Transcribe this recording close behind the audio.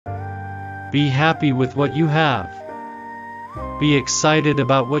Be happy with what you have. Be excited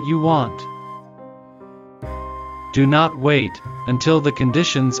about what you want. Do not wait until the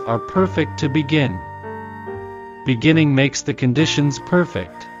conditions are perfect to begin. Beginning makes the conditions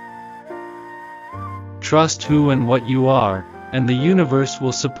perfect. Trust who and what you are, and the universe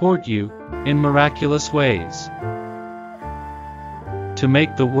will support you in miraculous ways. To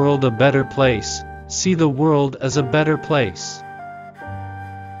make the world a better place, see the world as a better place.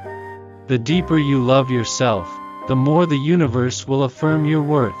 The deeper you love yourself, the more the universe will affirm your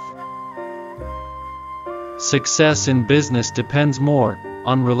worth. Success in business depends more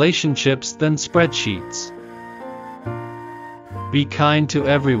on relationships than spreadsheets. Be kind to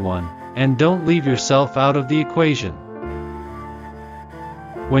everyone, and don't leave yourself out of the equation.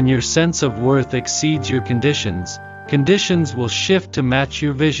 When your sense of worth exceeds your conditions, conditions will shift to match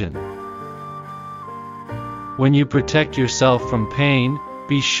your vision. When you protect yourself from pain,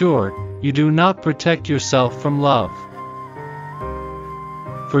 be sure you do not protect yourself from love.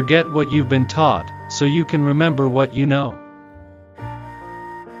 Forget what you've been taught, so you can remember what you know.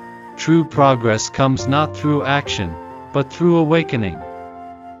 True progress comes not through action, but through awakening.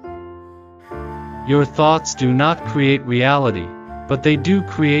 Your thoughts do not create reality, but they do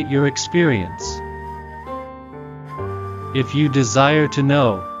create your experience. If you desire to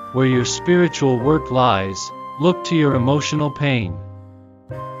know where your spiritual work lies, look to your emotional pain.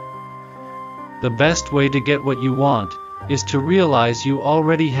 The best way to get what you want is to realize you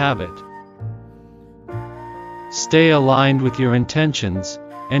already have it. Stay aligned with your intentions,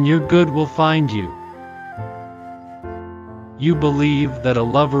 and your good will find you. You believe that a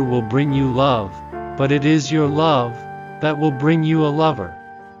lover will bring you love, but it is your love that will bring you a lover.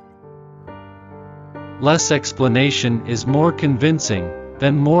 Less explanation is more convincing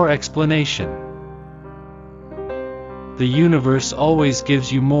than more explanation. The universe always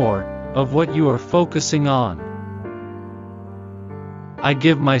gives you more of what you are focusing on. I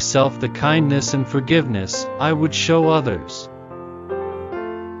give myself the kindness and forgiveness I would show others.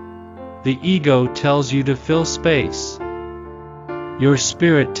 The ego tells you to fill space. Your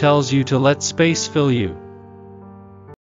spirit tells you to let space fill you.